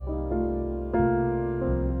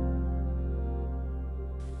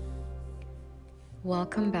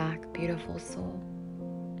Welcome back, beautiful soul.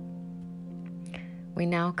 We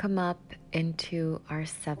now come up into our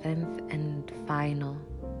seventh and final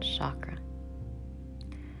chakra,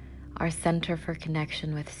 our center for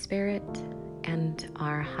connection with spirit and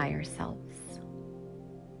our higher selves.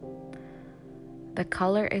 The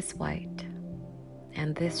color is white,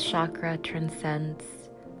 and this chakra transcends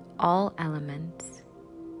all elements.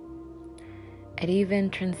 It even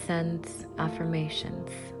transcends affirmations.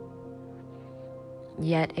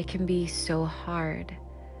 Yet it can be so hard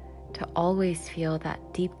to always feel that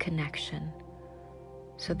deep connection.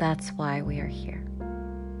 So that's why we are here.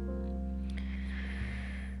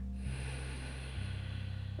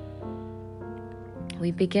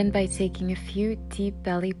 We begin by taking a few deep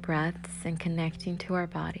belly breaths and connecting to our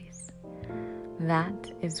bodies.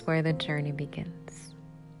 That is where the journey begins.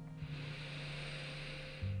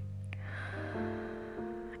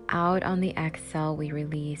 Out on the exhale, we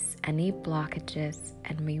release any blockages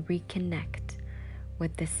and we reconnect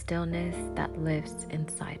with the stillness that lives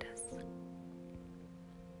inside us.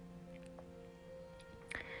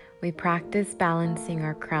 We practice balancing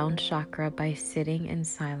our crown chakra by sitting in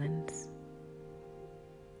silence.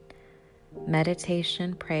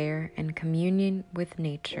 Meditation, prayer, and communion with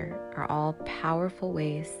nature are all powerful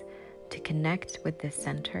ways to connect with this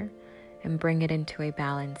center and bring it into a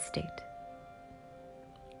balanced state.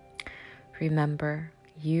 Remember,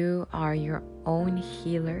 you are your own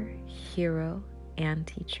healer, hero, and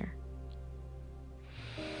teacher.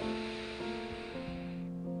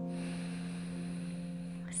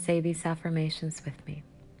 Say these affirmations with me.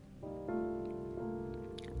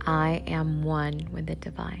 I am one with the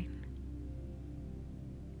divine.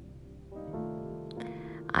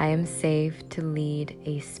 I am safe to lead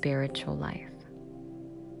a spiritual life.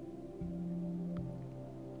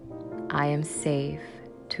 I am safe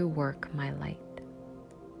to work my light.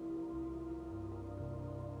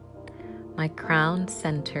 My crown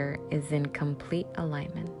center is in complete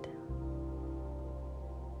alignment.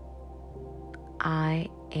 I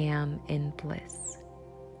am in bliss.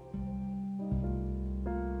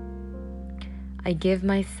 I give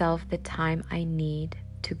myself the time I need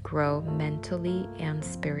to grow mentally and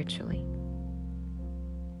spiritually.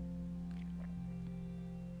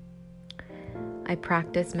 I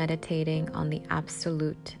practice meditating on the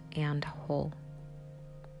absolute and whole.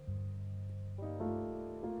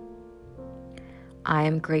 I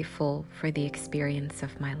am grateful for the experience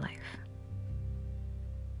of my life.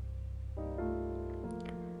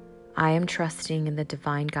 I am trusting in the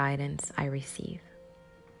divine guidance I receive.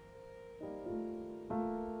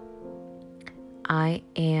 I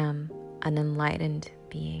am an enlightened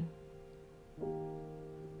being.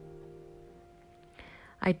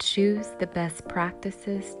 I choose the best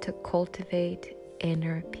practices to cultivate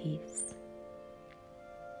inner peace.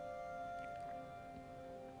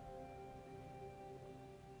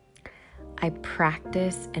 I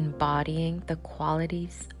practice embodying the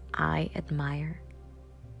qualities I admire.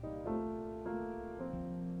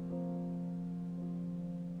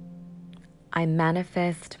 I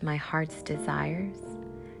manifest my heart's desires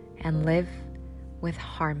and live with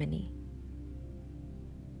harmony.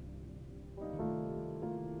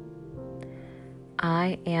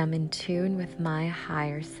 I am in tune with my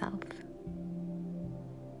higher self.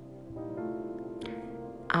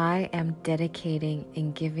 I am dedicating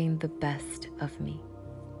and giving the best of me.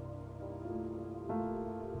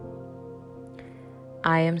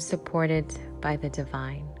 I am supported by the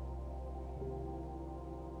divine.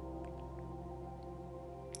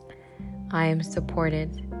 I am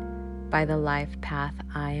supported by the life path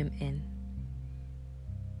I am in.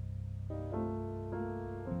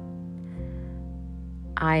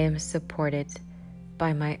 I am supported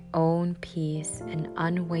by my own peace and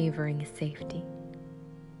unwavering safety.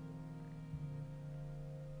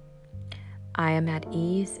 I am at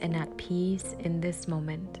ease and at peace in this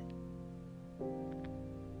moment.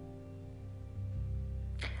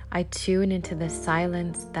 I tune into the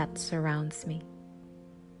silence that surrounds me.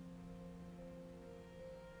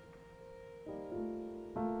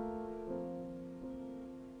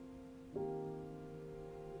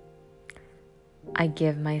 I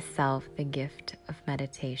give myself the gift of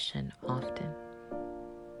meditation often.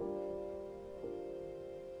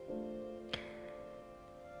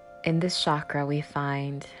 In this chakra, we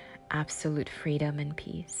find absolute freedom and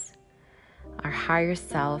peace. Our higher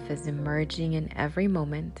self is emerging in every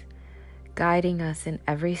moment, guiding us in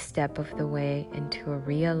every step of the way into a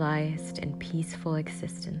realized and peaceful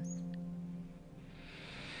existence.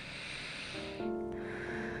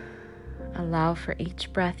 Allow for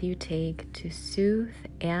each breath you take to soothe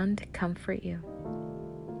and comfort you.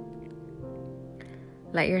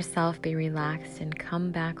 Let yourself be relaxed and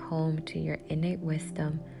come back home to your innate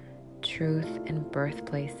wisdom, truth, and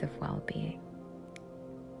birthplace of well-being.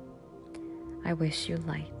 I wish you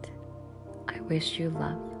light. I wish you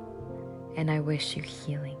love. And I wish you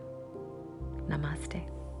healing. Namaste.